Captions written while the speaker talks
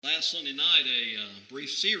Last Sunday night, a brief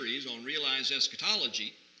series on realized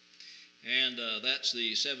eschatology, and that's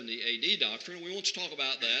the 70 AD doctrine. We want to talk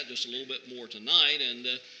about that just a little bit more tonight, and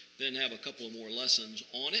then have a couple of more lessons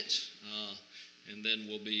on it, and then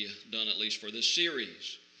we'll be done at least for this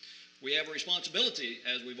series. We have a responsibility,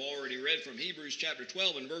 as we've already read from Hebrews chapter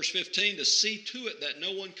 12 and verse 15, to see to it that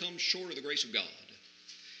no one comes short of the grace of God.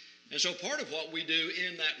 And so part of what we do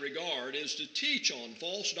in that regard is to teach on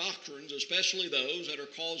false doctrines, especially those that are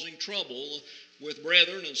causing trouble with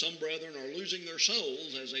brethren, and some brethren are losing their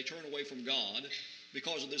souls as they turn away from God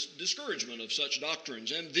because of this discouragement of such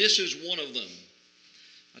doctrines. And this is one of them.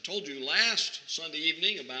 I told you last Sunday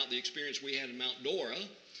evening about the experience we had in Mount Dora,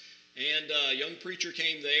 and a young preacher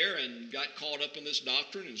came there and got caught up in this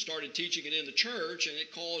doctrine and started teaching it in the church, and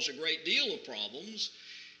it caused a great deal of problems.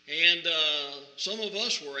 And some of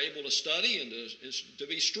us were able to study and to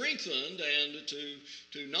be strengthened and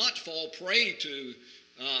to not fall prey to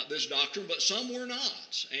this doctrine, but some were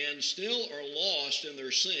not and still are lost in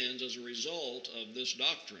their sins as a result of this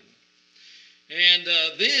doctrine. And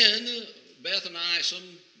then Beth and I, some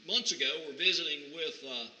months ago, were visiting with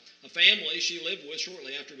a family she lived with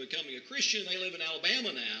shortly after becoming a Christian. They live in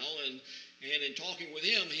Alabama now, and in talking with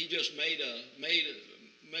him, he just made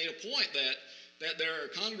a point that there are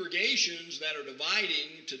congregations that are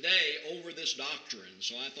dividing today over this doctrine.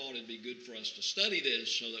 So I thought it'd be good for us to study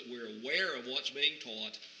this so that we're aware of what's being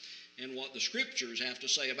taught and what the Scriptures have to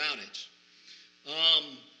say about it.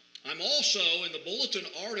 I'm also in the bulletin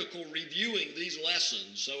article reviewing these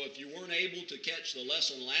lessons. So if you weren't able to catch the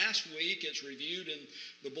lesson last week, it's reviewed in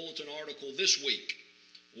the bulletin article this week.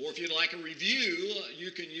 Or if you'd like a review, you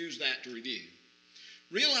can use that to review.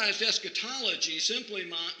 Realized eschatology simply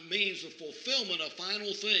means the fulfillment of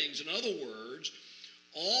final things. In other words,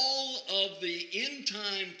 all of the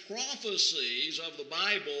end-time prophecies of the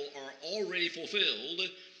Bible are already fulfilled,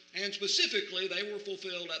 and specifically, they were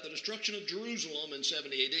fulfilled at the destruction of Jerusalem in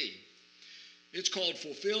 70 AD. It's called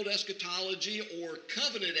fulfilled eschatology or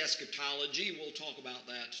covenant eschatology. We'll talk about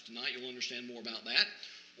that tonight. You'll understand more about that.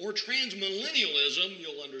 Or transmillennialism.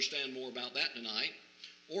 You'll understand more about that tonight.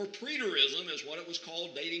 Or preterism is what it was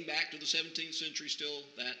called, dating back to the 17th century, still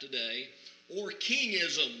that today. Or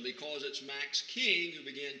Kingism, because it's Max King who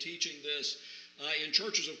began teaching this in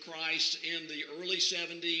churches of Christ in the early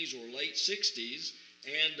 70s or late 60s,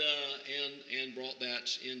 and brought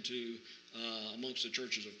that into amongst the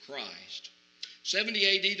churches of Christ.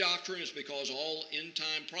 70 AD doctrine is because all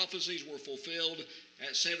end-time prophecies were fulfilled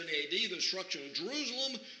at 70 AD, the destruction of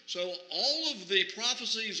Jerusalem. So all of the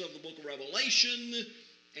prophecies of the book of Revelation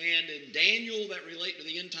and in Daniel that relate to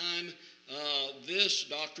the end time, this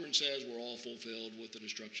doctrine says were all fulfilled with the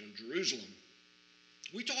destruction of Jerusalem.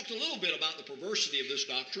 We talked a little bit about the perversity of this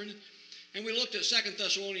doctrine, and we looked at 2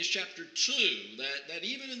 Thessalonians chapter 2, that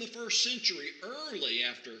even in the first century, early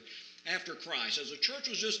after Christ, as the church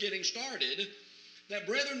was just getting started, that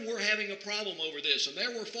brethren were having a problem over this, and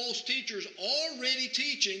there were false teachers already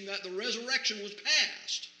teaching that the resurrection was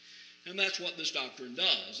past. And that's what this doctrine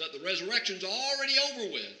does, that the resurrection's already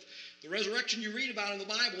over with. The resurrection you read about in the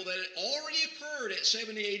Bible, that it already occurred at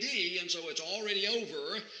 70 AD, and so it's already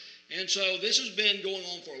over. And so this has been going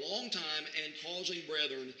on for a long time and causing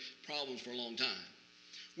brethren problems for a long time.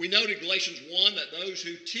 We noted Galatians 1 that those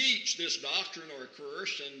who teach this doctrine are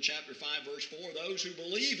accursed, and chapter 5, verse 4, those who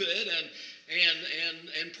believe it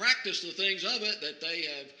and practice the things of it, that they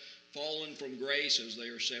have fallen from grace as they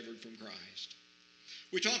are severed from Christ.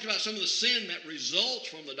 We talked about some of the sin that results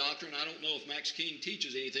from the doctrine. I don't know if Max King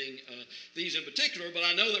teaches anything, these in particular, but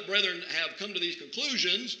I know that brethren have come to these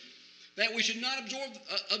conclusions that we should not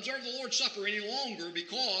observe the Lord's Supper any longer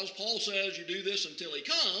because Paul says you do this until he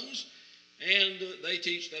comes, and they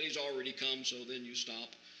teach that he's already come, so then you stop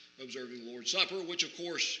observing the Lord's Supper, which of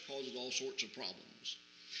course causes all sorts of problems.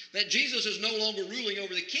 That Jesus is no longer ruling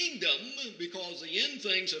over the kingdom because the end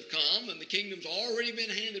things have come and the kingdom's already been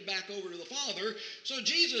handed back over to the Father. So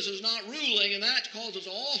Jesus is not ruling, and that causes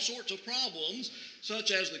all sorts of problems,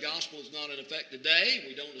 such as the gospel is not in effect today.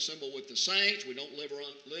 We don't assemble with the saints. We don't live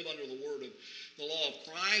under the word of the law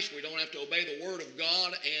of Christ. We don't have to obey the word of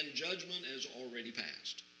God, and judgment has already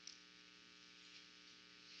passed.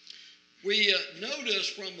 We notice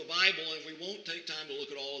from the Bible, and we won't take time to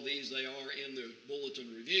look at all of these, they are in the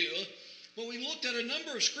bulletin review, but we looked at a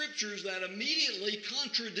number of scriptures that immediately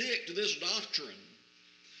contradict this doctrine.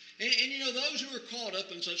 And you know, those who are caught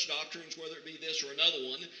up in such doctrines, whether it be this or another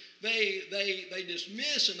one, they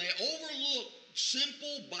dismiss and they overlook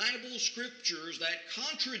simple Bible scriptures that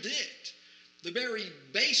contradict the very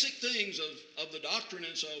basic things of the doctrine,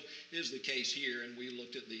 and so is the case here, and we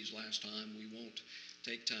looked at these last time. We won't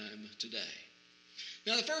take time today.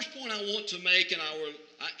 Now, the first point I want to make in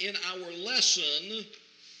our lesson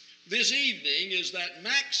this evening is that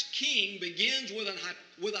Max King begins with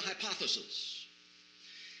a hypothesis.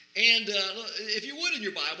 And if you would in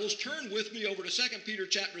your Bibles, turn with me over to 2 Peter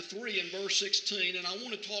chapter 3 and verse 16, and I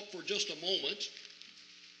want to talk for just a moment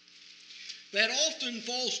that often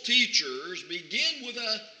false teachers begin with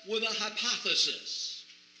a hypothesis.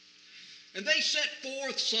 And they set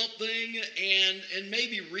forth something and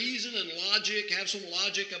maybe reason and logic, have some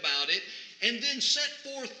logic about it, and then set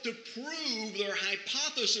forth to prove their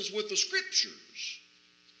hypothesis with the Scriptures.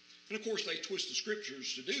 And of course, they twist the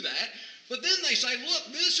Scriptures to do that. But then they say,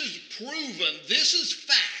 look, this is proven. This is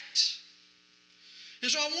fact. And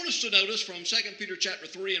so I want us to notice from 2 Peter chapter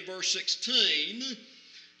 3 and verse 16,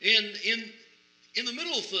 in the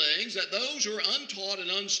middle of things, that those who are untaught and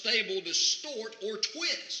unstable distort or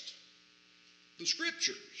twist the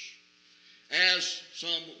Scriptures, as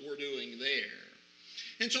some were doing there.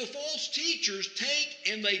 And so false teachers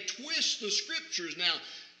take and they twist the Scriptures. Now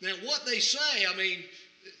what they say, I mean,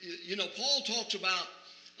 you know, Paul talks about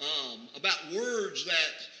words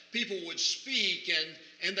that people would speak,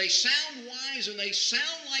 and they sound wise and they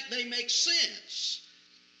sound like they make sense.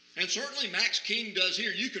 And certainly Max King does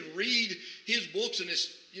here. You can read his books and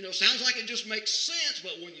it's, you know, sounds like it just makes sense,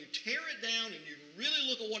 but when you tear it down and you really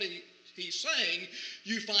look at what he's saying,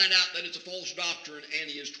 you find out that it's a false doctrine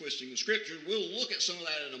and he is twisting the Scriptures. We'll look at some of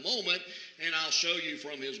that in a moment, and I'll show you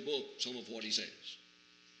from his book some of what he says.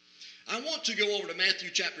 I want to go over to Matthew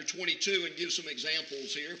chapter 22 and give some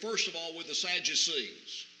examples here. First of all, with the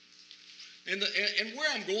Sadducees. And where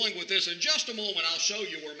I'm going with this, in just a moment, I'll show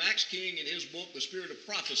you where Max King in his book, The Spirit of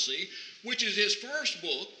Prophecy, which is his first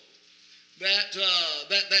book, that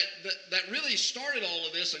really started all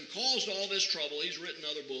of this and caused all this trouble. He's written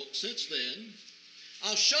other books since then.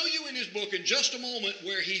 I'll show you in his book in just a moment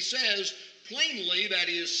where he says plainly that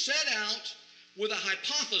he has set out with a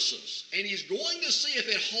hypothesis, and he's going to see if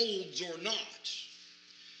it holds or not.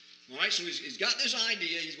 All right, so he's got this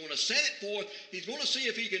idea. He's going to set it forth. He's going to see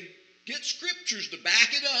if he can get Scriptures to back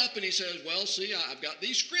it up, and he says, well, see, I've got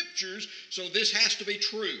these Scriptures, so this has to be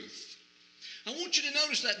truth. I want you to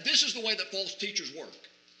notice that this is the way that false teachers work.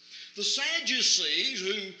 The Sadducees,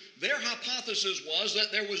 who their hypothesis was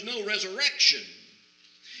that there was no resurrection,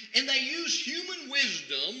 and they used human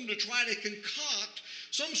wisdom to try to concoct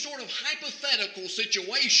some sort of hypothetical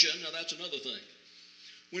situation. Now, that's another thing.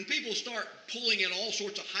 When people start pulling in all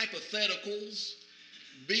sorts of hypotheticals,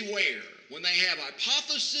 beware. When they have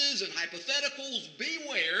hypotheses and hypotheticals,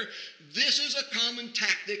 beware. This is a common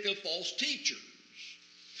tactic of false teachers.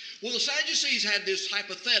 Well, the Sadducees had this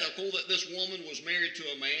hypothetical that this woman was married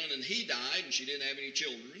to a man and he died and she didn't have any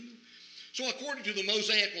children. So according to the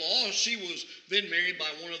Mosaic law, she was then married by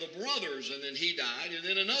one of the brothers, and then he died, and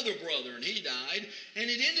then another brother, and he died. And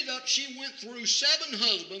it ended up she went through 7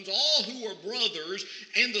 husbands, all who were brothers,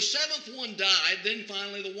 and the 7th one died. Then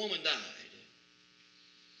finally the woman died.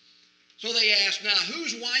 So they asked, now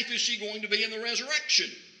whose wife is she going to be in the resurrection?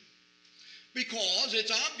 Because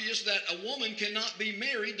it's obvious that a woman cannot be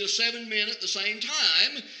married to 7 men at the same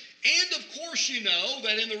time. And of course you know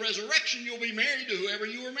that in the resurrection you'll be married to whoever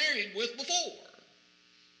you were married with before.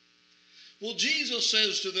 Well, Jesus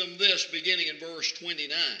says to them this beginning in verse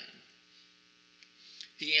 29.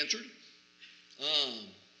 He answered, let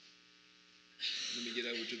me get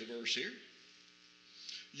over to the verse here.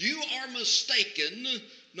 You are mistaken,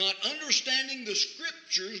 not understanding the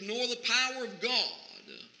Scriptures nor the power of God.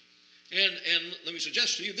 And let me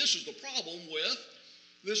suggest to you, this is the problem with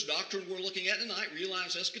this doctrine we're looking at tonight,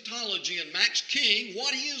 Realized Eschatology. And Max King,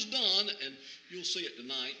 what he has done, and you'll see it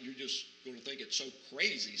tonight, you're just going to think it's so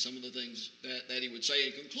crazy, some of the things that he would say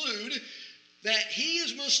and conclude, that he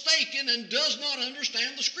is mistaken and does not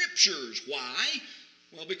understand the Scriptures. Why?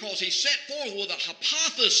 Well, because he set forth with a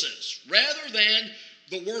hypothesis rather than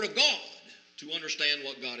the Word of God to understand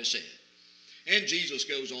what God has said. And Jesus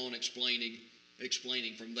goes on explaining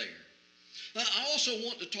from there. Now, I also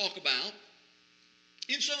want to talk about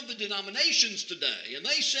in some of the denominations today, and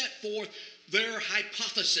they set forth their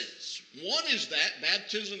hypothesis. One is that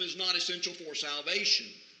baptism is not essential for salvation.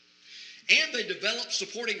 And they develop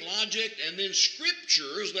supporting logic and then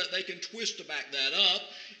Scriptures that they can twist to back that up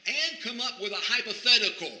and come up with a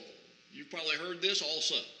hypothetical. You've probably heard this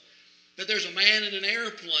also. That there's a man in an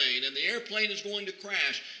airplane and the airplane is going to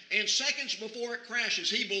crash. And seconds before it crashes,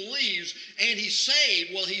 he believes and he's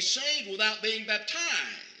saved. Well, he's saved without being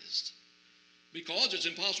baptized. Because it's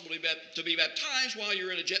impossible to be baptized while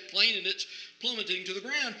you're in a jet plane and it's plummeting to the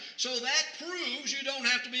ground. So that proves you don't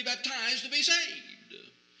have to be baptized to be saved.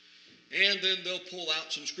 And then they'll pull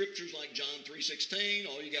out some scriptures like John 3:16,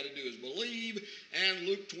 all you got to do is believe, and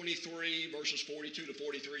Luke 23, verses 42 to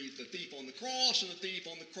 43, the thief on the cross, and the thief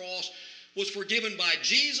on the cross was forgiven by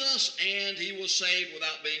Jesus, and he was saved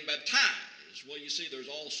without being baptized. Well, you see, there's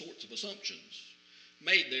all sorts of assumptions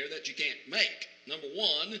made there that you can't make. Number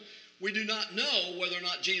one, we do not know whether or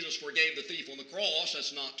not Jesus forgave the thief on the cross.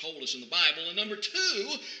 That's not told us in the Bible. And number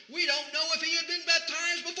two, we don't know if he had been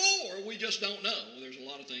baptized before. We just don't know. There's a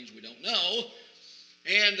lot of things we don't know.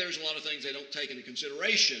 And there's a lot of things they don't take into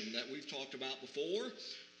consideration that we've talked about before,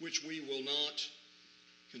 which we will not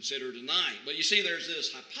consider tonight. But you see, there's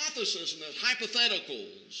this hypothesis and there's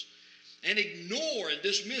hypotheticals. And ignore and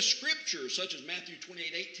dismiss scriptures such as Matthew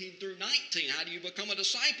 28:18 through 19. How do you become a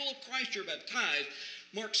disciple of Christ? You're baptized.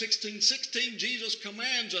 Mark 16:16, Jesus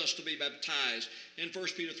commands us to be baptized. In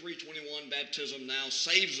 1 Peter 3:21, baptism now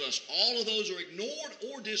saves us. All of those are ignored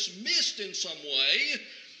or dismissed in some way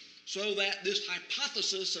so that this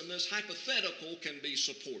hypothesis and this hypothetical can be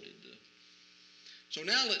supported. So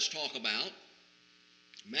now let's talk about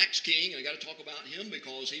Max King. I got to talk about him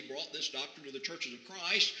because he brought this doctrine to the churches of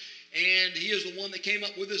Christ, and he is the one that came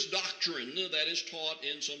up with this doctrine that is taught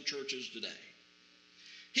in some churches today.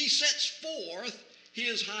 He sets forth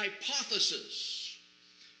his hypothesis,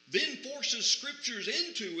 then forces scriptures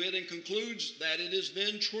into it and concludes that it is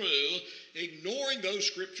then true, ignoring those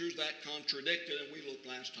scriptures that contradict it. And we looked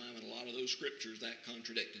last time at a lot of those scriptures that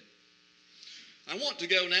contradict it. I want to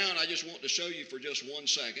go now, and I just want to show you for just 1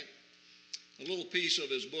 second a little piece of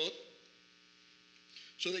his book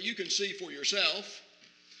so that you can see for yourself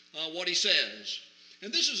what he says.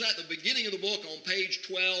 And this is at the beginning of the book on page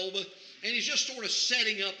 12, and he's just sort of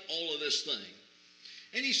setting up all of this thing.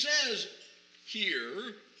 And he says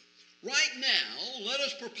here, right now, let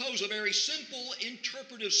us propose a very simple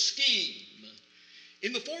interpretive scheme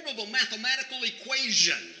in the form of a mathematical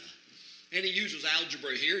equation. And he uses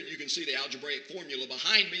algebra here, and you can see the algebraic formula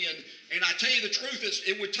behind me. And I tell you the truth,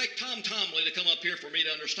 it would take Tom Tomley to come up here for me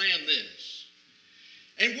to understand this.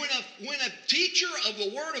 And when a teacher of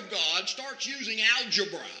the Word of God starts using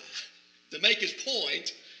algebra to make his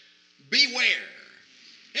point, beware.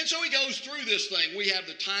 And so he goes through this thing. We have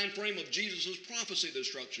the time frame of Jesus' prophecy, the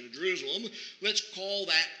destruction of Jerusalem. Let's call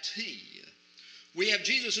that T. We have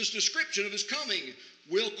Jesus' description of his coming.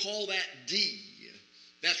 We'll call that D.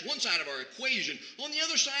 That's one side of our equation. On the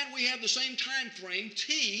other side, we have the same time frame,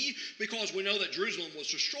 T, because we know that Jerusalem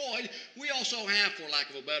was destroyed. We also have, for lack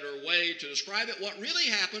of a better way to describe it, what really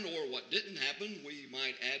happened or what didn't happen, we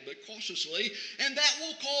might add but cautiously, and that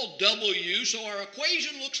we'll call W. So our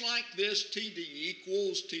equation looks like this, TD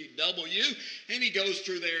equals TW, and he goes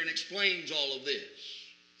through there and explains all of this.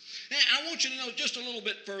 Now, I want you to know just a little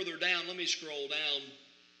bit further down. Let me scroll down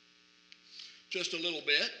just a little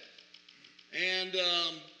bit. And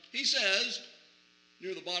he says,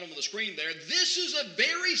 near the bottom of the screen there, this is a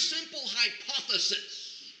very simple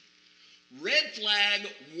hypothesis. Red flag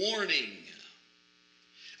warning.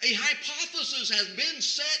 A hypothesis has been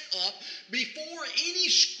set up before any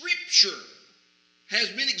scripture has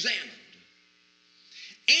been examined.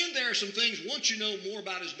 And there are some things, once you know more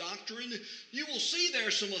about his doctrine, you will see there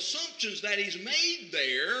are some assumptions that he's made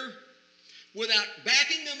there without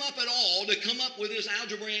backing them up at all to come up with this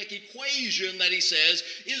algebraic equation that he says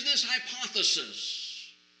is this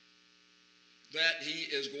hypothesis that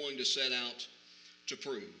he is going to set out to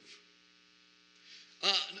prove.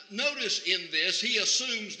 Notice in this, he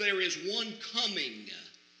assumes there is one coming.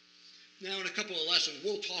 Now, in a couple of lessons,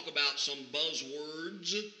 we'll talk about some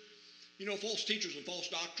buzzwords. You know, false teachers and false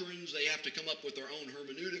doctrines, they have to come up with their own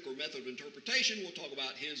hermeneutic or method of interpretation. We'll talk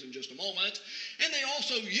about his in just a moment. And they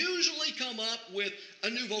also usually come up with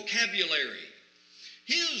a new vocabulary.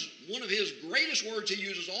 One of his greatest words he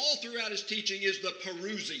uses all throughout his teaching is the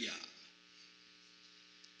parousia.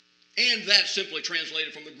 And that's simply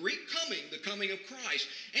translated from the Greek coming, the coming of Christ.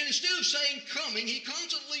 And instead of saying coming, he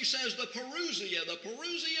constantly says the parousia, the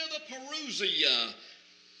parousia, the parousia.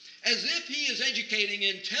 As if he is educating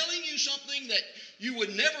and telling you something that you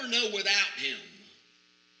would never know without him.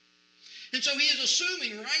 And so he is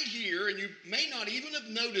assuming right here, and you may not even have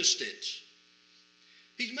noticed it,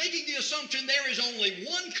 he's making the assumption there is only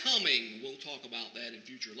one coming. We'll talk about that in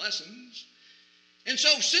future lessons. And so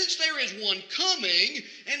since there is one coming,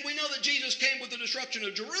 and we know that Jesus came with the destruction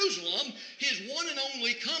of Jerusalem, his one and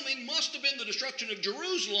only coming must have been the destruction of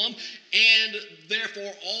Jerusalem, and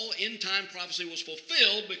therefore all end-time prophecy was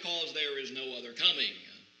fulfilled because there is no other coming.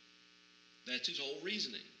 That's his whole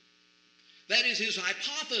reasoning. That is his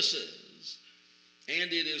hypothesis,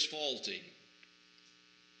 and it is faulty.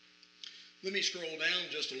 Let me scroll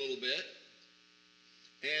down just a little bit.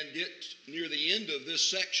 and get near the end of this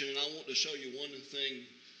section, and I want to show you one thing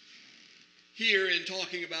here in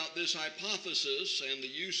talking about this hypothesis and the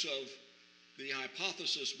use of the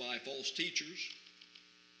hypothesis by false teachers.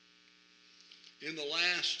 In the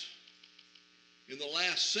last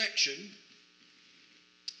section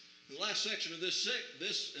of this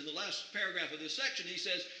in the last paragraph of this section, he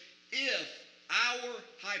says, if our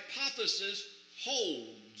hypothesis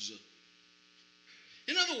holds.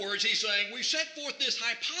 In other words, he's saying we've set forth this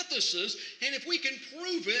hypothesis, and if we can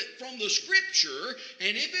prove it from the Scripture,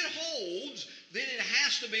 and if it holds, then it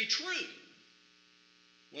has to be true.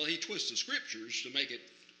 Well, he twists the Scriptures to make it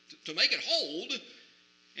hold,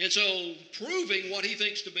 and so proving what he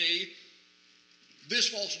thinks to be this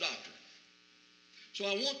false doctrine. So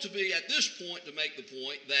I want to be at this point to make the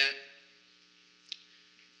point that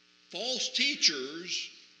false teachers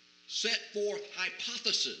set forth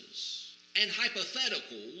hypotheses and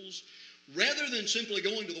hypotheticals rather than simply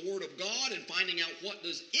going to the Word of God and finding out what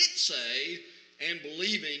does it say and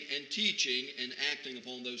believing and teaching and acting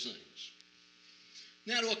upon those things.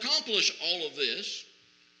 Now, to accomplish all of this,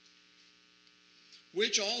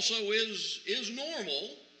 which also is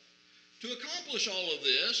normal, to accomplish all of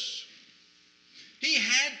this, he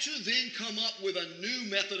had to then come up with a new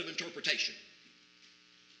method of interpretation.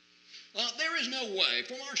 There is no way,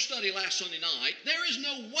 from our study last Sunday night, there is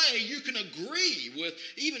no way you can agree with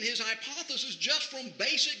even his hypothesis just from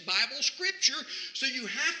basic Bible Scripture. So you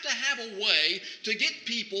have to have a way to get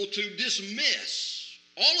people to dismiss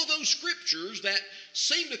all of those Scriptures that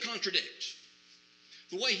seem to contradict.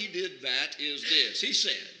 The way he did that is this. He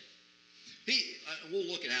said, we'll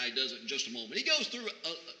look at how he does it in just a moment. He goes through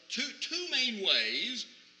two main ways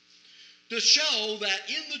to show that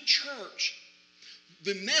in the church,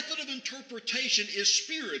 the method of interpretation is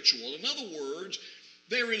spiritual. In other words,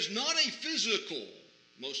 there is not a physical,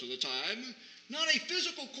 most of the time, not a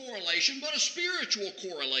physical correlation, but a spiritual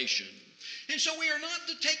correlation. And so we are not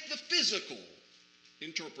to take the physical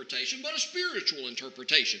interpretation, but a spiritual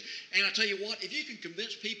interpretation. And I tell you what, if you can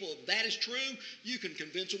convince people that is true, you can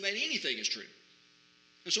convince them that anything is true.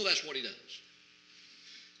 And so that's what he does.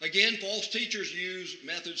 Again, false teachers use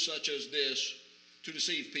methods such as this to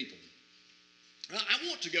deceive people. I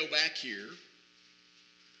want to go back here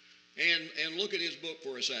and look at his book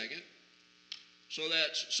for a second so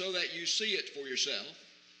that you see it for yourself.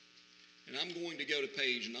 And I'm going to go to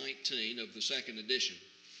page 19 of the second edition.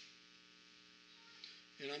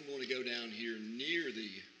 And I'm going to go down here near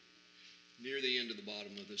the end of the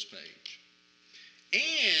bottom of this page.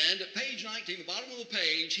 And at page 19, the bottom of the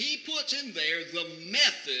page, he puts in there the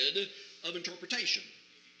method of interpretation.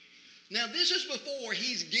 Now, this is before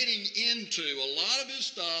he's getting into a lot of his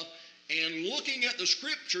stuff and looking at the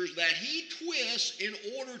Scriptures that he twists in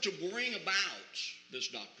order to bring about this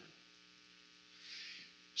doctrine.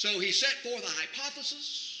 So he set forth a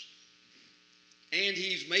hypothesis, and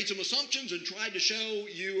he's made some assumptions and tried to show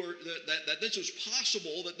you that this is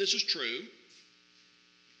possible, that this is true.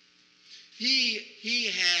 He's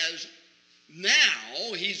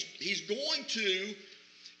going to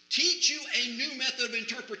teach you a new method of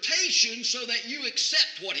interpretation so that you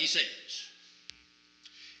accept what he says.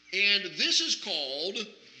 And this is called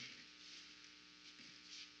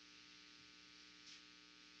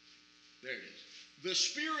the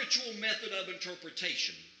spiritual method of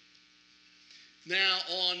interpretation. Now,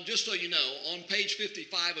 just so you know, on page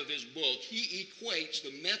 55 of his book, he equates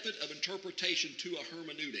the method of interpretation to a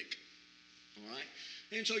hermeneutic. All right?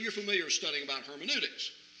 And so you're familiar with studying about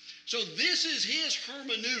hermeneutics. So this is his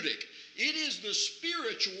hermeneutic. It is the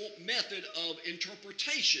spiritual method of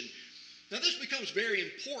interpretation. Now this becomes very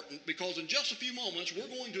important because in just a few moments we're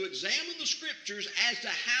going to examine the Scriptures as to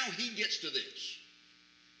how he gets to this.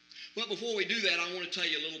 But before we do that, I want to tell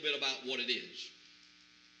you a little bit about what it is.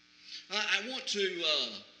 I want to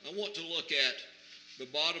look at the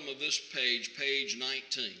bottom of this page, page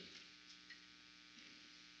 19.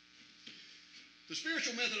 The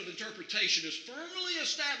spiritual method of interpretation is firmly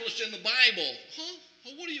established in the Bible. Huh?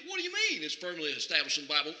 Well, what do you mean it's firmly established in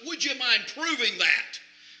the Bible? Would you mind proving that?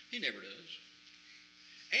 He never does.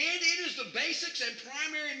 And it is the basics and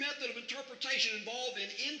primary method of interpretation involved in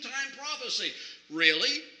end-time prophecy.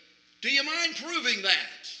 Really? Do you mind proving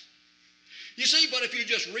that? You see, but if you're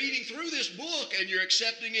just reading through this book and you're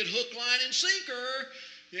accepting it hook, line, and sinker,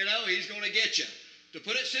 he's going to get you. To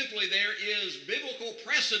put it simply, there is biblical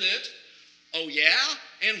precedent. Oh, yeah?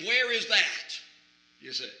 And where is that?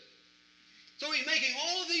 You see. So he's making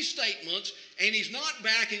all of these statements, and he's not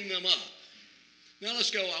backing them up. Now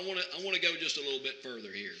let's go. I want to go just a little bit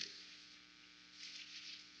further here.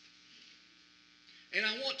 And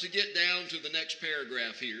I want to get down to the next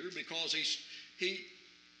paragraph here because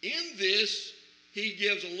in this, he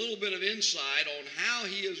gives a little bit of insight on how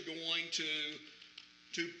he is going to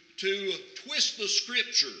twist the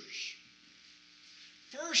Scriptures.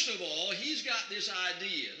 First of all, he's got this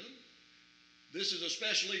idea. This is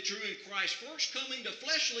especially true in Christ's first coming to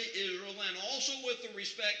fleshly Israel and also with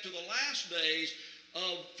respect to the last days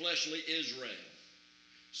of fleshly Israel.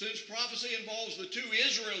 Since prophecy involves the two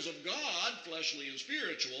Israels of God, fleshly and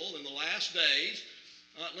spiritual, in the last days,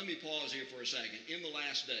 let me pause here for a second. In the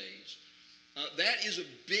last days. That is a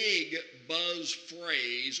big buzz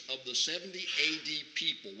phrase of the 70 AD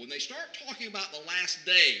people. When they start talking about the last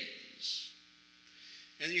days,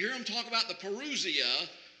 and you hear them talk about the parousia,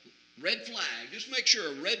 red flag, just make sure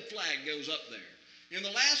a red flag goes up there. In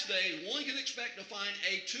the last days, one can expect to find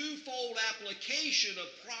a twofold application of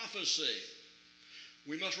prophecy.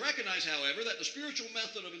 We must recognize, however, that the spiritual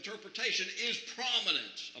method of interpretation is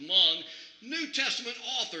prominent among New Testament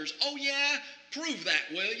authors. Oh yeah? Prove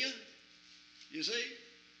that, will you? You see?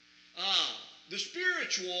 The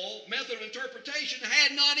spiritual method of interpretation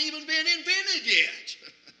had not even been invented yet.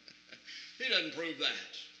 He doesn't prove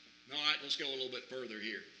that. All right, let's go a little bit further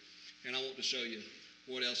here. And I want to show you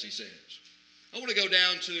what else he says. I want to go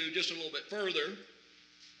down to just a little bit further.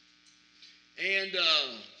 And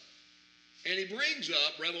he brings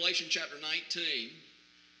up Revelation chapter 19,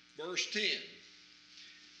 verse 10.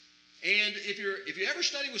 And if you ever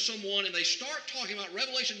study with someone and they start talking about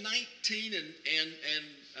Revelation 19 and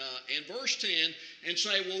verse 10 and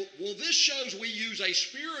say, well, this shows we use a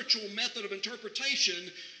spiritual method of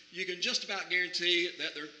interpretation, you can just about guarantee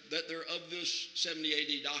that they're of this 70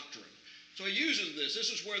 AD doctrine. So he uses this. This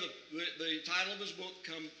is where the title of his book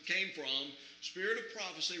came from, Spirit of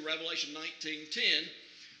Prophecy, Revelation 19:10.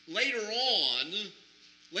 Later on,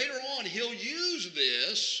 he'll use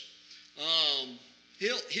this.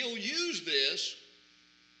 He'll use this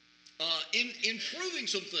in proving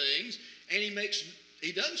some things, and he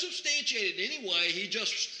doesn't substantiate it anyway. He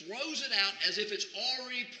just throws it out as if it's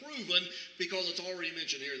already proven because it's already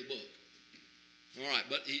mentioned here in the book. All right,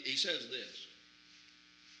 but he says this.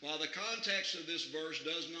 While the context of this verse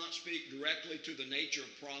does not speak directly to the nature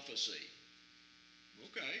of prophecy,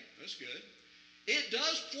 okay, that's good. It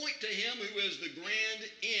does point to him who is the grand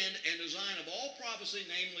end and design of all prophecy,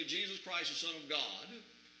 namely Jesus Christ, the Son of God.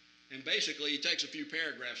 And basically, he takes a few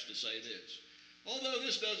paragraphs to say this. Although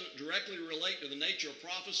this doesn't directly relate to the nature of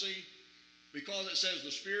prophecy, because it says the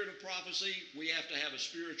spirit of prophecy, we have to have a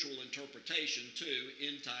spiritual interpretation to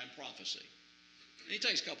end-time prophecy. And he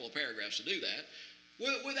takes a couple of paragraphs to do that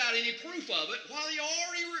without any proof of it, while he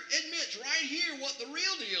already admits right here what the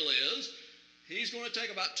real deal is. He's going to take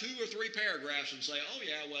about 2 or 3 paragraphs and say, oh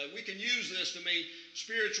yeah, well, we can use this to mean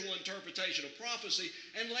spiritual interpretation of prophecy.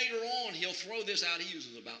 And later on, he'll throw this out. He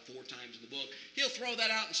uses it about 4 times in the book. He'll throw that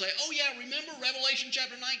out and say, oh yeah, remember Revelation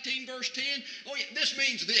chapter 19, verse 10? Oh yeah, this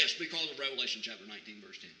means this because of Revelation chapter 19,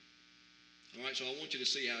 verse 10. All right, so I want you to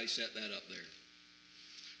see how he set that up there.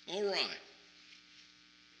 All right.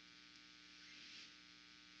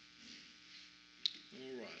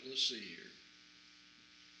 All right, let's see here.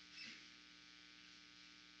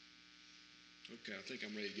 Okay, I think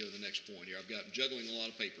I'm ready to go to the next point here. I'm juggling a lot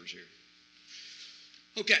of papers here.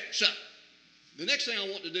 Okay, so the next thing I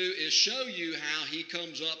want to do is show you how he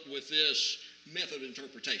comes up with this method of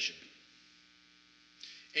interpretation.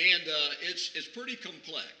 And it's pretty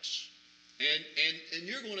complex. And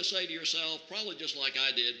you're going to say to yourself, probably just like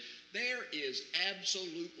I did, there is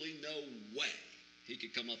absolutely no way he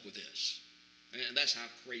could come up with this. And that's how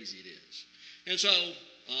crazy it is. And so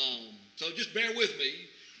just bear with me.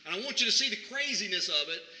 And I want you to see the craziness of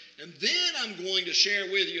it. And then I'm going to share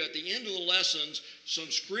with you at the end of the lessons some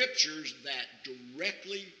scriptures that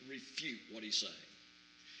directly refute what he's saying.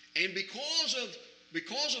 And because of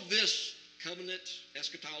this covenant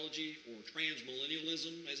eschatology or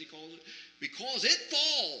transmillennialism, as he calls it, because it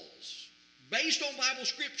falls based on Bible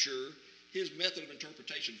scripture, his method of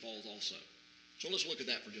interpretation falls also. So let's look at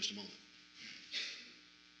that for just a moment.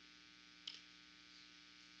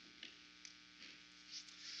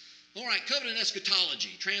 All right, covenant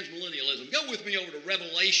eschatology, transmillennialism. Go with me over to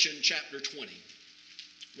Revelation chapter 20.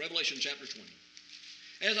 Revelation chapter 20.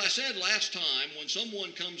 As I said last time, when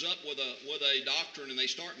someone comes up with a doctrine and they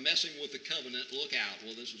start messing with the covenant, look out.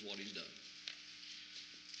 Well, this is what he's done.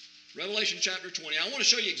 Revelation chapter 20. I want to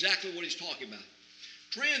show you exactly what he's talking about.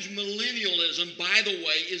 Transmillennialism, by the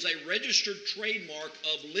way, is a registered trademark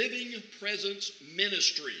of Living Presence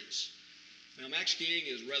Ministries. Now, Max King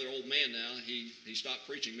is a rather old man now. He stopped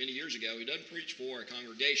preaching many years ago. He doesn't preach for a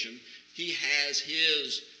congregation. He has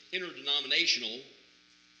his interdenominational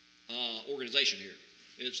organization here.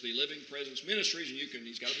 It's the Living Presence Ministries, and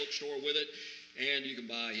he's got a bookstore with it. and you can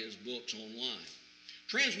buy his books online.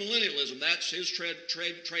 Transmillennialism, that's his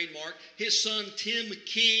trademark. His son Tim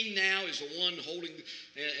King now is the one holding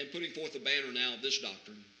and putting forth the banner now of this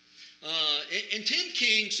doctrine. And Tim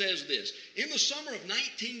King says this: in the summer of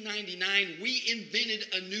 1999, we invented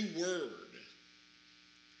a new word,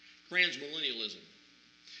 transmillennialism.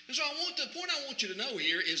 And so the point I want you to know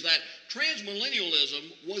here is that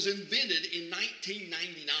transmillennialism was invented in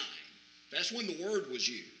 1999. That's when the word was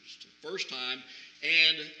used the first time,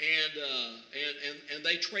 and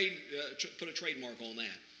they put a trademark on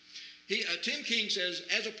that. Tim King says,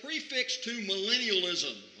 as a prefix to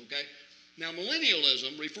millennialism, okay? Now,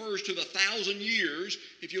 millennialism refers to the 1,000 years.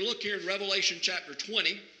 If you look here in Revelation chapter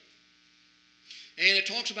 20, and it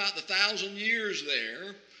talks about the 1,000 years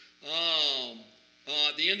there.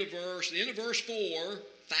 The end of verse 4,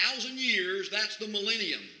 1,000 years, that's the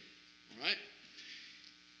millennium. All right?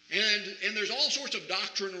 And there's all sorts of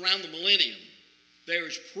doctrine around the millennium.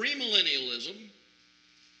 There's premillennialism,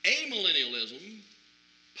 amillennialism,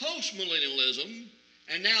 postmillennialism,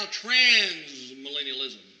 and now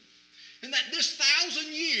transmillennialism. And that this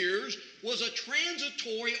 1,000 years was a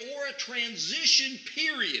transitory or a transition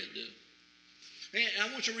period. And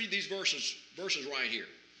I want you to read these verses right here.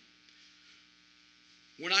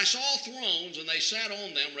 When I saw thrones and they sat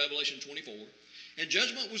on them, Revelation 24, and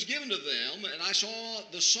judgment was given to them, and I saw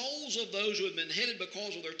the souls of those who had been beheaded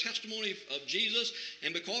because of their testimony of Jesus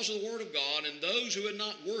and because of the word of God, and those who had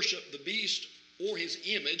not worshipped the beast or his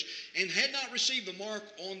image, and had not received the mark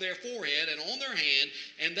on their forehead and on their hand,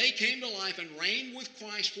 and they came to life and reigned with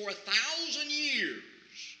Christ for 1,000 years.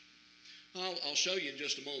 I'll show you in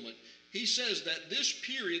just a moment. He says that this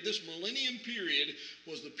period, this millennium period,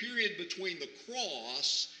 was the period between the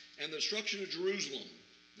cross and the destruction of Jerusalem.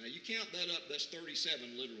 Now, you count that up, that's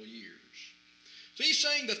 37 literal years. So he's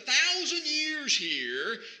saying the 1,000 years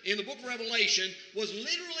here in the book of Revelation was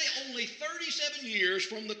literally only 37 years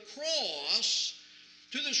from the cross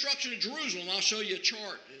to the destruction of Jerusalem. I'll show you a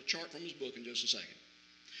chart from his book in just a second.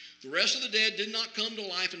 The rest of the dead did not come to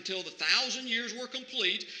life until the 1,000 years were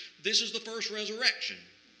complete. This is the first resurrection.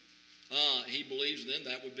 He believes then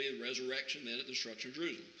that would be the resurrection then at the destruction of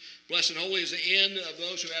Jerusalem. Blessed and holy is the end of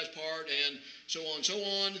those who has part, and so on and so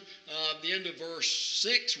on. The end of verse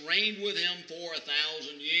 6, reigned with him for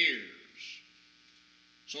 1,000 years.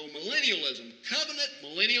 So millennialism, covenant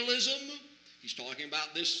millennialism, he's talking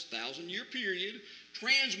about this 1,000-year period.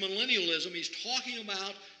 Transmillennialism, he's talking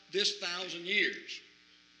about this 1,000 years.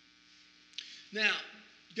 Now,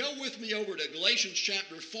 go with me over to Galatians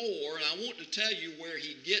chapter 4, and I want to tell you where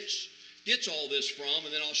he gets all this from,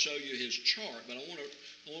 and then I'll show you his chart. But I want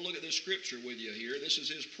to look at this scripture with you here. This is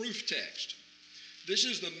his proof text. This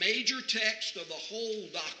is the major text of the whole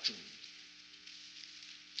doctrine.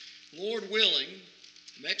 Lord willing,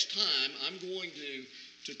 next time I'm going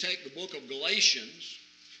to take the book of Galatians,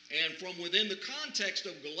 and from within the context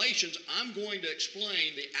of Galatians, I'm going to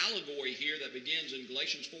explain the allegory here that begins in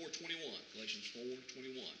Galatians 4:21. Galatians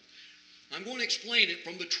 4:21. I'm going to explain it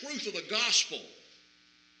from the truth of the gospel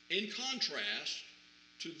in contrast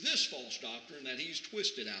to this false doctrine that he's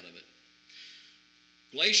twisted out of it.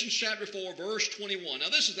 Galatians chapter 4, verse 21. Now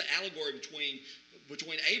this is the allegory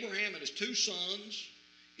between Abraham and his two sons.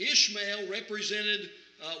 Ishmael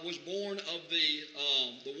was born of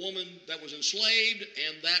the woman that was enslaved,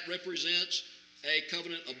 and that represents a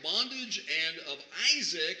covenant of bondage, and of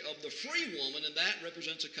Isaac, of the free woman, and that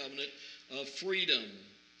represents a covenant of freedom.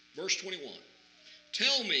 Verse 21.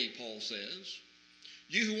 Tell me, Paul says,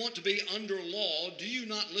 you who want to be under law, do you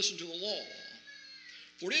not listen to the law?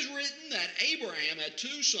 For it is written that Abraham had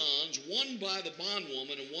two sons, one by the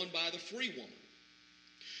bondwoman and one by the free woman.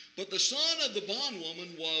 But the son of the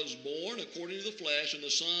bondwoman was born according to the flesh, and the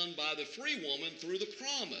son by the free woman through the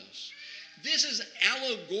promise. This is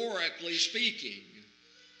allegorically speaking.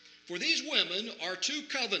 For these women are two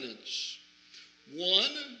covenants.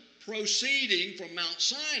 One proceeding from Mount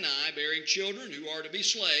Sinai, bearing children who are to be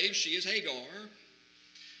slaves. She is Hagar.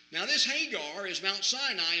 Now this Hagar is Mount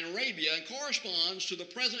Sinai in Arabia and corresponds to the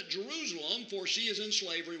present Jerusalem, for she is in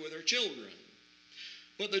slavery with her children.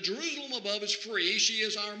 But the Jerusalem above is free, she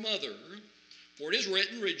is our mother. For it is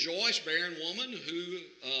written, rejoice, barren woman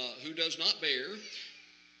who does not bear.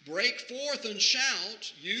 Break forth and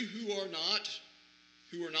shout, you who are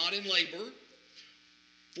not in labor.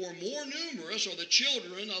 For more numerous are the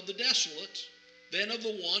children of the desolate than of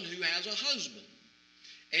the one who has a husband.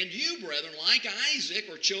 And you, brethren, like Isaac,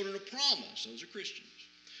 are children of promise. Those are Christians.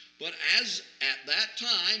 But as at that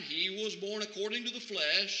time he was born according to the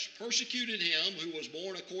flesh, persecuted him who was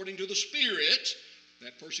born according to the Spirit.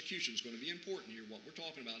 That persecution is going to be important here, what we're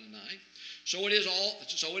talking about tonight. So it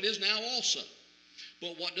is now also.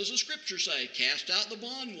 But what does the Scripture say? Cast out the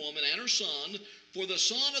bondwoman and her son, for the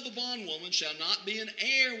son of the bondwoman shall not be an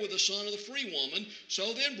heir with the son of the free woman.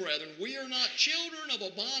 So then, brethren, we are not children of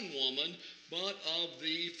a bondwoman, but of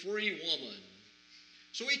the free woman.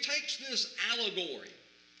 So he takes this allegory,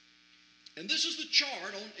 and this is the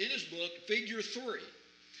chart in his book, Figure 3.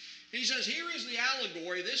 He says, here is the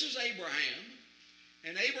allegory. This is Abraham.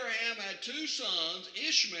 And Abraham had two sons,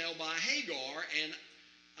 Ishmael by Hagar and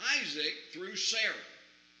Isaac through Sarah.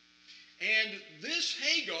 And this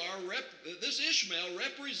Ishmael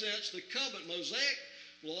represents the covenant, Mosaic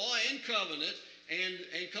law and covenant,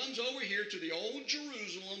 and comes over here to the old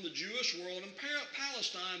Jerusalem, the Jewish world. In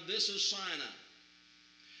Palestine, this is Sinai.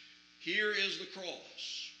 Here is the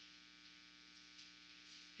cross.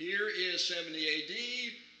 Here is 70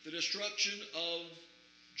 A.D., the destruction of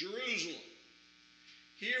Jerusalem.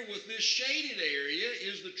 Here with this shaded area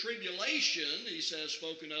is the tribulation, he says,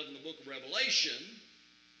 spoken of in the book of Revelation.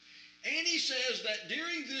 And he says that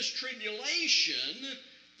during this tribulation,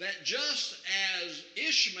 that just as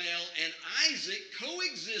Ishmael and Isaac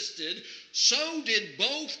coexisted, so did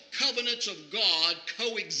both covenants of God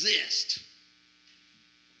coexist.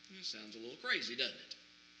 That sounds a little crazy, doesn't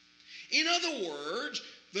it? In other words,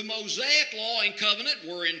 the Mosaic law and covenant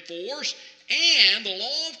were in force, and the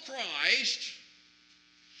law of Christ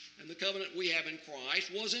and the covenant we have in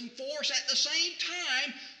Christ was in force at the same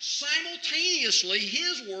time. Simultaneously,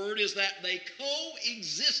 his word is that they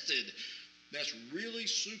coexisted. That's really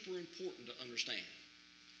super important to understand,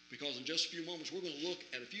 because in just a few moments we're going to look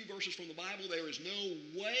at a few verses from the Bible. There is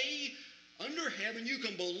no way under heaven you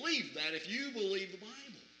can believe that if you believe the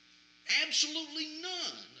Bible. Absolutely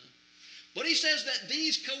none. But he says that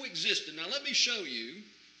these coexisted. Now let me show you.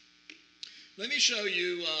 Let me show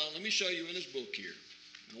you in his book here.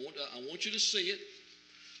 I want you to see it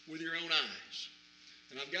with your own eyes.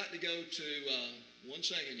 And I've got to go to one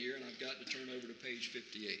second here, and I've got to turn over to page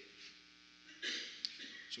 58.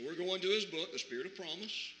 So we're going to his book, The Spirit of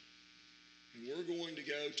Promise, and we're going to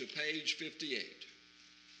go to page 58.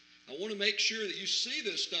 I want to make sure that you see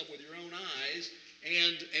this stuff with your own eyes,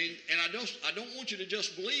 and I don't want you to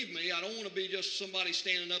just believe me. I don't want to be just somebody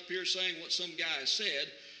standing up here saying what some guy has said.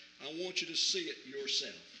 I want you to see it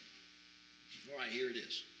yourself. All right, here it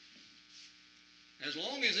is. As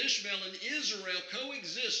long as Ishmael and Israel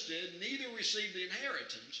coexisted, neither received the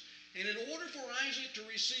inheritance. And in order for Isaac to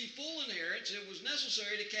receive full inheritance, it was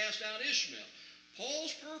necessary to cast out Ishmael.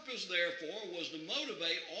 Paul's purpose, therefore, was to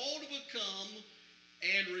motivate all to become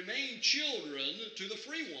and remain children to the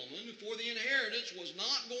free woman, for the inheritance was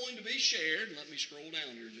not going to be shared. Let me scroll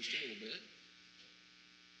down here just a little bit.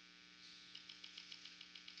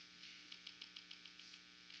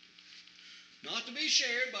 Not to be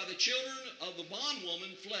shared by the children of the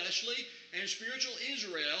bondwoman, fleshly and spiritual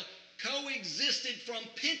Israel, coexisted from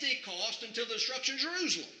Pentecost until the destruction of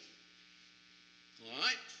Jerusalem. All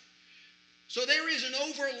right? So there is an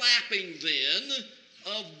overlapping then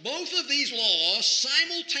of both of these laws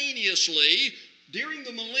simultaneously during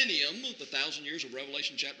the millennium, the 1,000 years of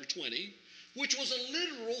Revelation chapter 20, which was a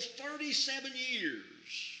literal 37 years.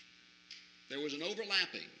 There was an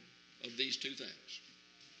overlapping of these two things.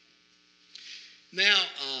 Now,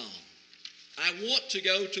 I want to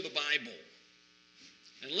go to the Bible,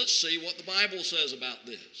 and let's see what the Bible says about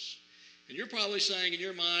this. And you're probably saying in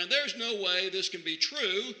your mind, there's no way this can be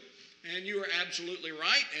true, and you are absolutely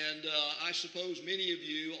right, and I suppose many of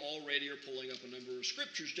you already are pulling up a number of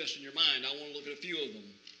scriptures just in your mind. I want to look at a few of them.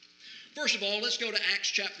 First of all, let's go to Acts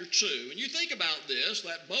chapter 2. And you think about this,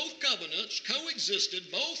 that both covenants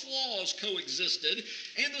coexisted, both laws coexisted,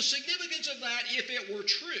 and the significance of that if it were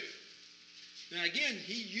true. Now again,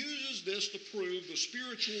 he uses this to prove the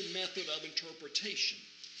spiritual method of interpretation,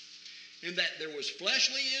 in that there was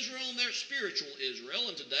fleshly Israel and there's spiritual Israel,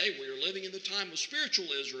 and today we are living in the time of spiritual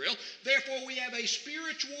Israel. Therefore, we have a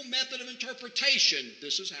spiritual method of interpretation.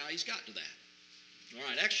 This is how he's got to that. All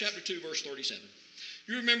right, Acts chapter 2, verse 37.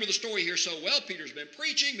 You remember the story here so well. Peter's been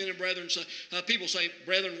preaching. Men and brethren, people say,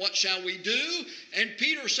 "Brethren, what shall we do?" And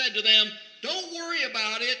Peter said to them, "Don't worry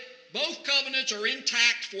about it. Both covenants are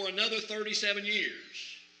intact for another 37 years."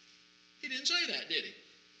 He didn't say that, did he?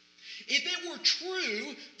 If it were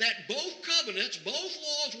true that both covenants, both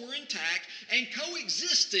laws were intact and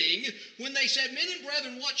coexisting, when they said, "Men and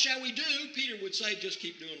brethren, what shall we do?" Peter would say, "Just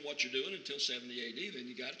keep doing what you're doing until 70 AD, then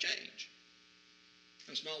you got to change."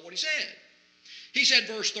 That's not what he said. He said,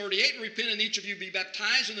 verse 38, "Repent and each of you be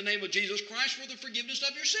baptized in the name of Jesus Christ for the forgiveness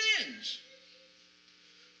of your sins."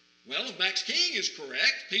 Well, if Max King is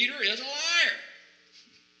correct, Peter is a liar.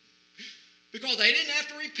 Because they didn't have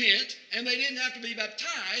to repent, and they didn't have to be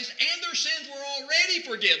baptized, and their sins were already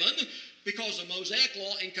forgiven. because the Mosaic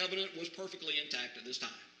law and covenant was perfectly intact at this time.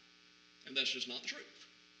 And that's just not the truth.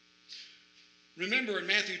 Remember in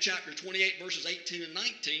Matthew chapter 28, verses 18 and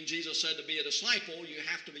 19, Jesus said to be a disciple, you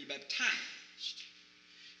have to be baptized.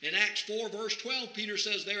 In Acts 4, verse 12, Peter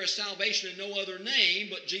says there is salvation in no other name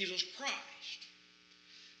but Jesus Christ.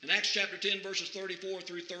 In Acts chapter 10, verses 34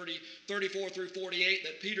 through 48,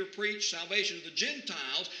 that Peter preached salvation to the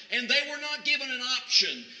Gentiles, and they were not given an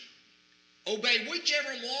option. Obey whichever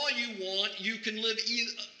law you want. You can live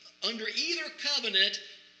under either covenant.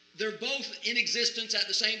 They're both in existence at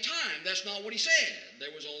the same time. That's not what he said. There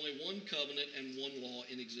was only one covenant and one law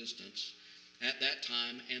in existence at that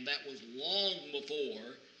time, and that was long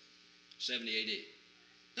before 70 AD.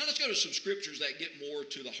 Now let's go to some scriptures that get more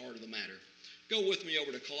to the heart of the matter. Go with me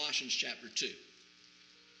over to Colossians chapter 2.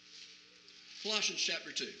 Colossians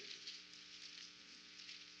chapter 2.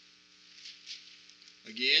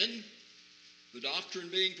 Again, the doctrine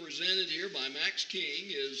being presented here by Max King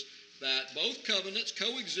is that both covenants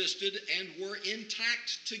coexisted and were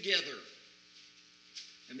intact together.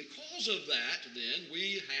 And because of that, then,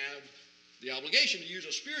 we have the obligation to use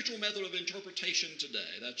a spiritual method of interpretation today.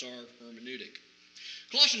 That's our hermeneutic.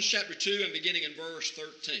 Colossians chapter 2 and beginning in verse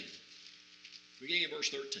 13. Beginning in verse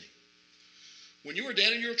 13. When you were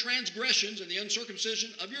dead in your transgressions and the uncircumcision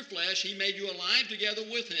of your flesh, he made you alive together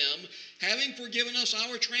with him, having forgiven us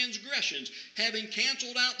our transgressions, having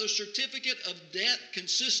canceled out the certificate of debt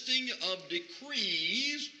consisting of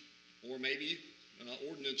decrees, or maybe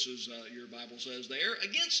ordinances, your Bible says there,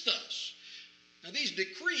 against us. Now these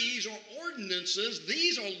decrees or ordinances,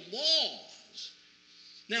 these are laws.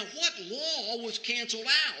 Now what law was canceled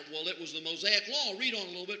out? Well, it was the Mosaic law. Read on a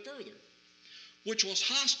little bit further. Which was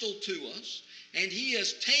hostile to us, and he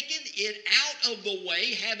has taken it out of the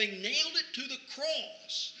way, having nailed it to the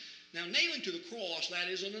cross. Now, nailing to the cross, that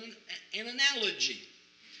is an analogy.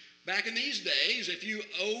 Back in these days, if you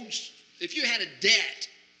had a debt,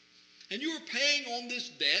 and you were paying on this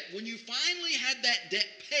debt, when you finally had that debt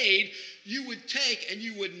paid, you would take and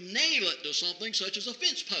you would nail it to something such as a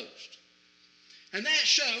fence post. And that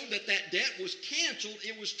showed that that debt was canceled.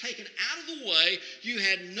 It was taken out of the way. You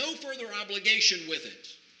had no further obligation with it.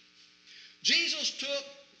 Jesus took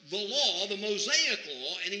the law, the Mosaic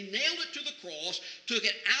law, and he nailed it to the cross, took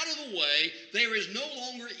it out of the way. There is no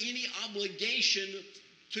longer any obligation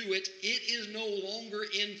to it. It is no longer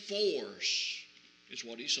in force, is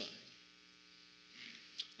what he's saying.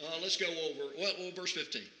 Let's go over, verse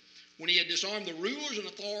 15. When he had disarmed the rulers and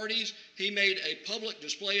authorities, he made a public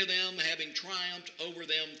display of them, having triumphed over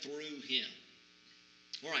them through him.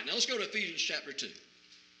 All right, now let's go to Ephesians chapter 2.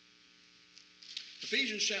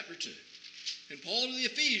 Ephesians chapter 2. And Paul to the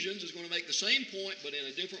Ephesians is going to make the same point, but in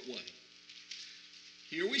a different way.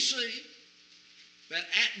 Here we see that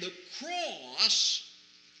at the cross,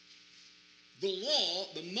 the law,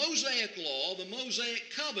 the Mosaic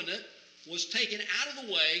covenant was taken out of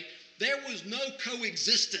the way. There was no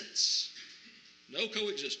coexistence. No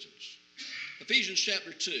coexistence. Ephesians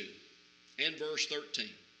chapter 2 and verse 13.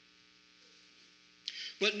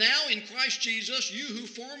 But now in Christ Jesus, you who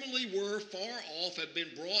formerly were far off have been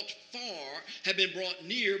brought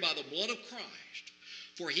near by the blood of Christ.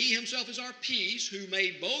 For he himself is our peace, who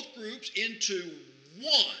made both groups into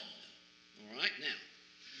one. All right, now,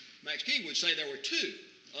 Max King would say there were two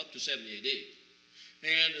up to 70 AD.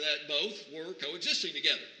 And that both were coexisting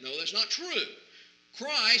together. No, that's not true.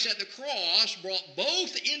 Christ at the cross brought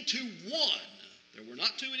both into one. There were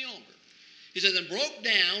not two any longer. He says, and broke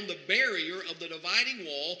down the barrier of the dividing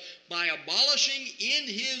wall by abolishing in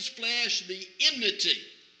his flesh the enmity.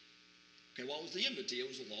 Okay, what was the enmity? It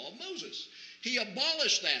was the law of Moses. He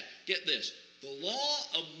abolished that. Get this. The law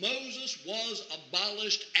of Moses was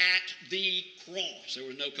abolished at the cross. There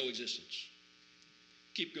was no coexistence.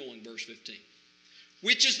 Keep going, verse 15.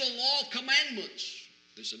 Which is the law of commandments.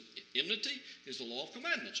 This enmity is the law of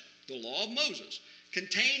commandments, the law of Moses,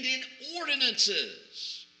 contained in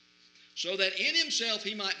ordinances, so that in himself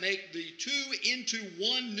he might make the two into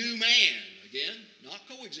one new man. Again, not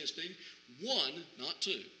coexisting, one, not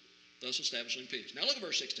two, thus establishing peace. Now look at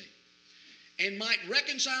verse 16. And might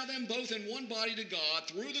reconcile them both in one body to God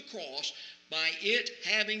through the cross, by it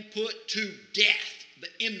having put to death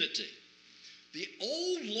the enmity. The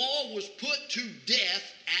old law was put to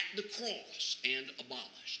death at the cross and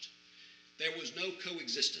abolished. There was no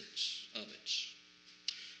coexistence of it.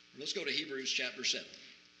 Let's go to Hebrews chapter 7.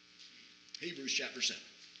 Hebrews chapter 7.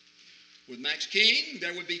 With Max King,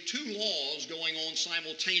 there would be two laws going on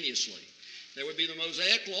simultaneously. There would be the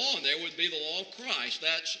Mosaic law and there would be the law of Christ.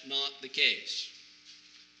 That's not the case.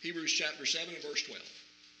 Hebrews chapter 7 and verse 12.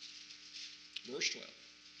 Verse 12.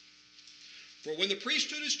 For when the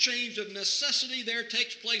priesthood is changed, of necessity there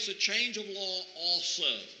takes place a change of law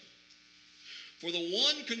also. For the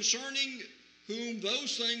one concerning whom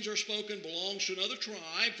those things are spoken belongs to another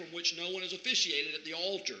tribe from which no one is officiated at the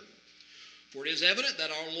altar. For it is evident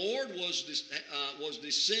that our Lord was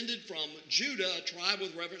descended from Judah, a tribe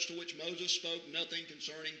with reference to which Moses spoke nothing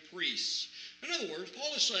concerning priests. In other words,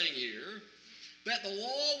 Paul is saying here that the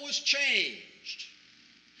law was changed.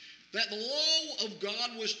 That the law of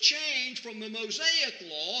God was changed from the Mosaic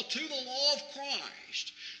law to the law of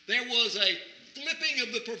Christ. There was a flipping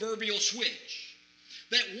of the proverbial switch.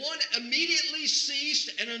 That one immediately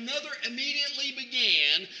ceased and another immediately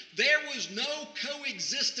began. There was no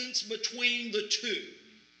coexistence between the two.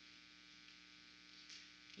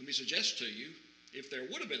 Let me suggest to you, if there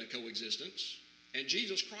would have been a coexistence, and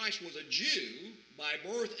Jesus Christ was a Jew by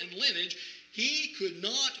birth and lineage, he could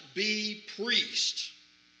not be priest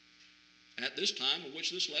at this time in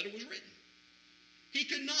which this letter was written. He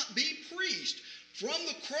could not be priest from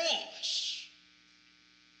the cross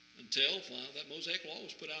until that Mosaic law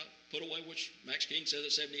was put away, which Max King says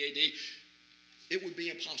at 70 A.D. It would be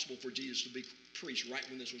impossible for Jesus to be priest right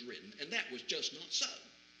when this was written. And that was just not so.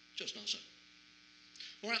 Just not so.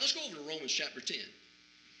 All right, let's go over to Romans chapter 10.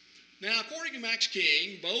 Now, according to Max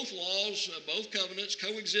King, both laws, both covenants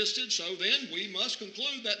coexisted, so then we must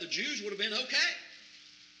conclude that the Jews would have been okay.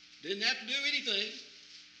 Didn't have to do anything.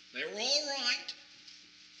 They were all right.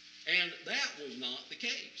 And that was not the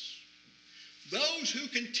case. Those who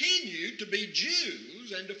continued to be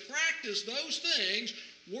Jews and to practice those things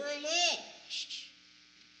were lost.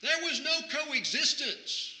 There was no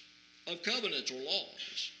coexistence of covenants or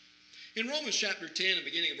laws. In Romans chapter 10 and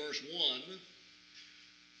beginning of verse 1,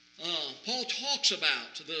 Paul talks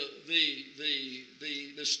about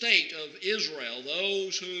the state of Israel,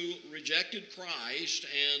 those who rejected Christ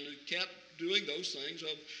and kept doing those things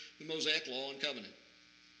of the Mosaic law and covenant.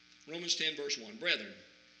 Romans 10 verse 1, Brethren,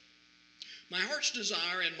 my heart's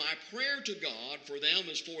desire and my prayer to God for them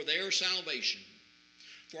is for their salvation.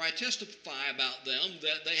 For I testify about them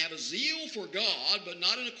that they have a zeal for God, but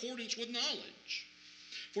not in accordance with knowledge.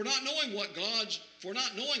 For not knowing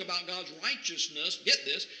about God's righteousness, get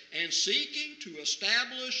this, and seeking to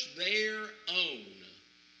establish their own.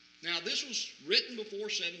 Now, this was written before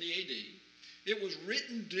 70 A.D. It was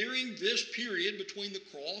written during this period between the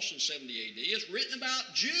cross and 70 A.D. It's written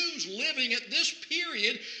about Jews living at this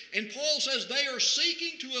period, and Paul says they are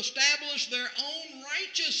seeking to establish their own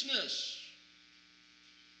righteousness.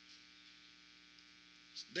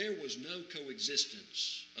 There was no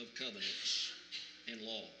coexistence of covenants and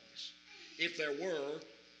laws. If there were,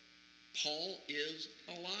 Paul is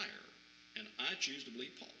a liar, and I choose to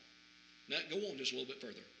believe Paul. Now, go on just a little bit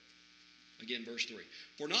further. Again, verse 3.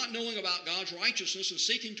 For not knowing about God's righteousness and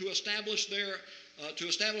seeking to establish their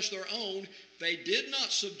own, they did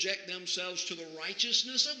not subject themselves to the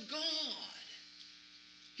righteousness of God.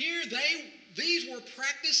 Here, these were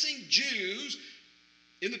practicing Jews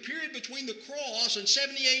in the period between the cross and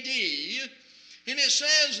 70 A.D., and it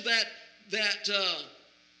says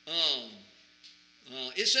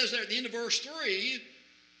it says there at the end of verse 3,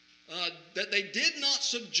 that they did not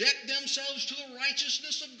subject themselves to the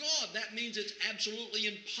righteousness of God. That means it's absolutely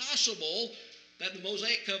impossible that the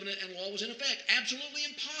Mosaic covenant and law was in effect. Absolutely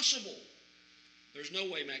impossible. There's no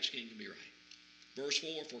way Max King can be right. Verse 4,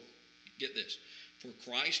 get this, for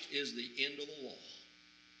Christ is the end of the law.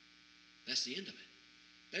 That's the end of it.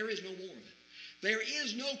 There is no more of it. There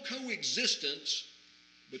is no coexistence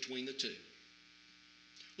between the two.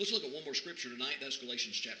 Let's look at one more scripture tonight. That's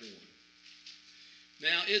Galatians chapter 1.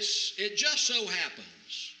 Now, it just so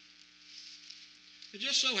happens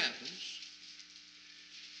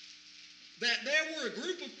that there were a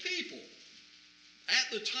group of people at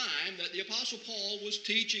the time that the Apostle Paul was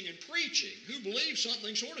teaching and preaching who believed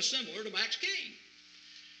something sort of similar to Max King.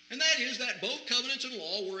 And that is that both covenants and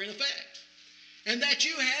law were in effect. And that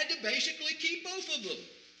you had to basically keep both of them.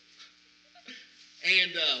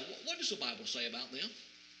 And what does the Bible say about them?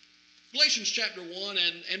 Galatians chapter 1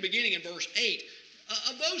 and beginning in verse 8,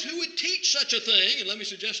 of those who would teach such a thing, and let me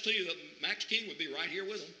suggest to you that Max King would be right here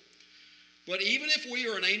with them. But even if we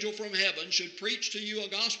or an angel from heaven should preach to you a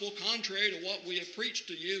gospel contrary to what we have preached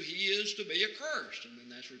to you, he is to be accursed. And then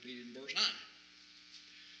that's repeated in verse 9.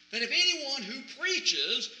 That if anyone who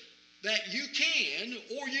preaches that you can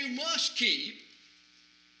or you must keep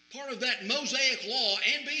part of that Mosaic law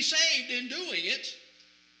and be saved in doing it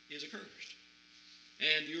is accursed.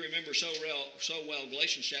 And you remember so well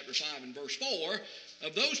Galatians chapter 5 and verse 4,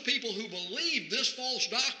 of those people who believe this false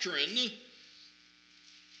doctrine,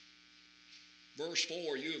 verse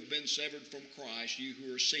 4, you have been severed from Christ, you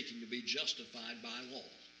who are seeking to be justified by law.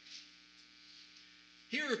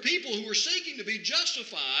 Here are people who are seeking to be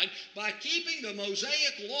justified by keeping the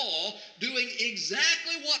Mosaic law, doing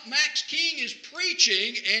exactly what Max King is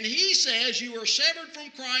preaching, and he says you are severed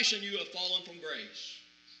from Christ and you have fallen from grace.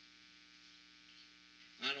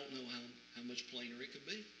 I don't know how much plainer it could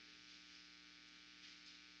be.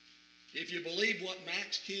 If you believe what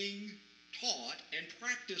Max King taught and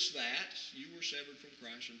practiced that, you were severed from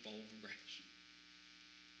Christ and fallen from grace.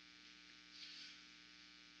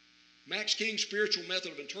 Max King's spiritual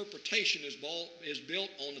method of interpretation is built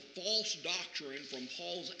on the false doctrine from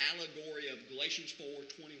Paul's allegory of Galatians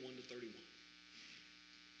 4:21 to 31.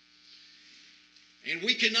 And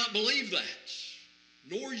we cannot believe that,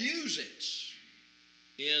 nor use it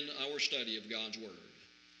in our study of God's Word.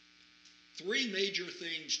 Three major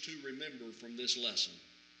things to remember from this lesson.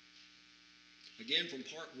 Again, from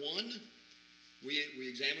part one, we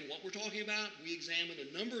examined what we're talking about. We examined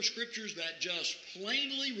a number of scriptures that just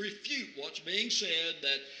plainly refute what's being said,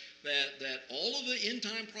 that all of the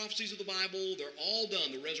end-time prophecies of the Bible, they're all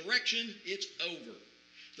done. The resurrection, it's over.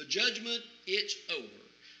 The judgment, it's over.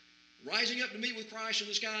 Rising up to meet with Christ in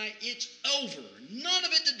the sky, it's over. None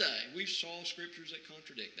of it today. We saw scriptures that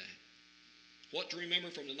contradict that. What to remember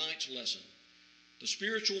from tonight's lesson? The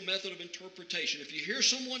spiritual method of interpretation. If you hear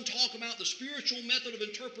someone talk about the spiritual method of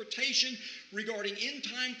interpretation regarding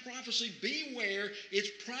end-time prophecy, beware,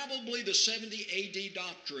 it's probably the 70 AD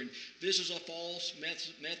doctrine. This is a false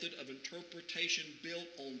method of interpretation built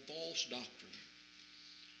on false doctrine.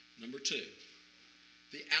 Number two,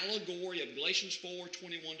 the allegory of Galatians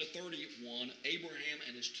 4:21 to 31, Abraham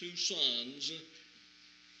and his two sons,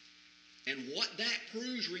 and what that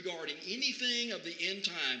proves regarding anything of the end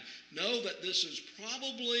time. Know that this is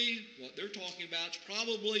probably, what they're talking about, it's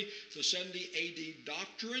probably the 70 AD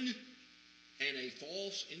doctrine and a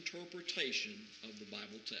false interpretation of the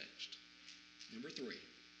Bible text. Number three,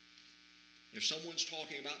 if someone's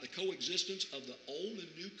talking about the coexistence of the old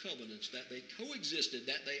and new covenants, that they coexisted,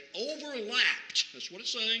 that they overlapped, that's what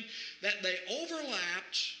it's saying, that they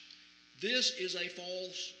overlapped, this is a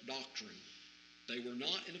false doctrine. They were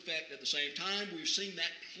not in effect at the same time. We've seen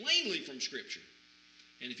that plainly from Scripture.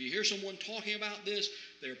 And if you hear someone talking about this,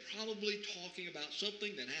 they're probably talking about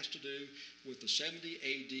something that has to do with the 70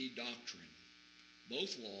 AD doctrine.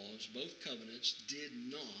 Both laws, both covenants did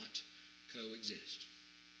not coexist.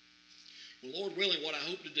 Well, Lord willing, what I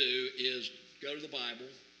hope to do is go to the Bible,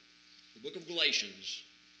 the book of Galatians,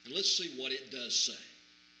 and let's see what it does say.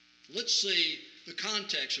 Let's see the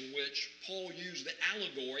context in which Paul used the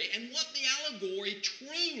allegory and what the allegory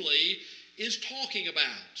truly is talking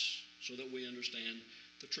about, so that we understand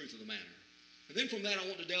the truth of the matter. And then from that, I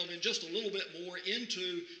want to delve in just a little bit more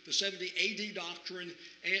into the 70 AD doctrine.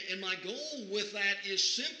 And my goal with that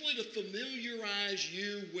is simply to familiarize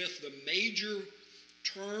you with the major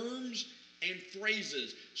terms and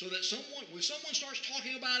phrases, so that when someone starts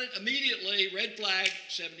talking about it, immediately, red flag,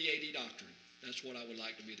 70 AD doctrine. That's what I would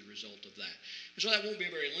like to be the result of that. And so that won't be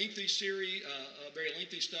a very lengthy series, a very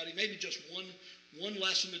lengthy study, maybe just one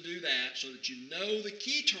lesson to do that, so that you know the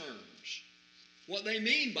key terms, what they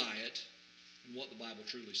mean by it, and what the Bible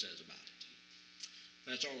truly says about it.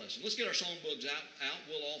 That's our lesson. Let's get our songbooks out.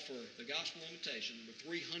 We'll offer the Gospel Imitation, number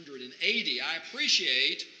 380. I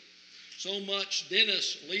appreciate so much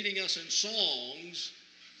Dennis leading us in songs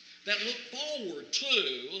that look forward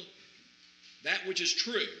to that which is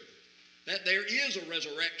true. That there is a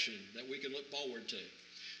resurrection that we can look forward to.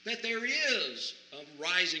 That there is a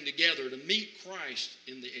rising together to meet Christ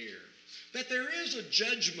in the air. That there is a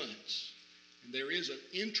judgment. And there is an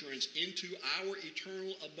entrance into our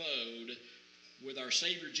eternal abode with our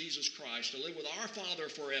Savior Jesus Christ, to live with our Father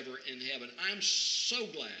forever in heaven. I'm so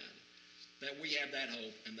glad that we have that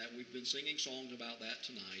hope, and that we've been singing songs about that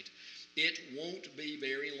tonight. It won't be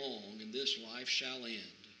very long, and this life shall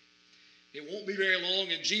end. It won't be very long,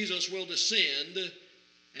 and Jesus will descend,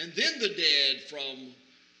 and then the dead from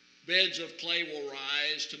beds of clay will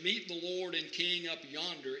rise to meet the Lord and King up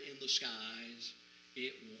yonder in the skies.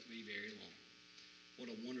 It won't be very long. What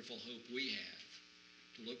a wonderful hope we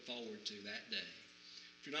have to look forward to that day.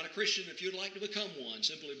 If you're not a Christian, if you'd like to become one,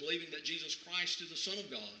 simply believing that Jesus Christ is the Son of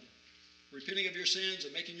God, repenting of your sins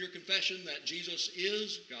and making your confession that Jesus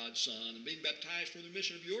is God's Son, and being baptized for the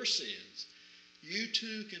remission of your sins, you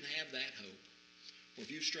too can have that hope. Or if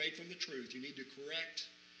you've strayed from the truth, you need to correct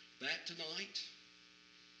that tonight.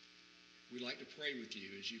 We'd like to pray with you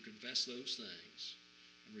as you confess those things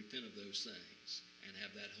and repent of those things and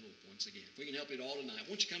have that hope once again. If we can help you at all tonight,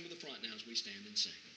 won't you come to the front now as we stand and sing.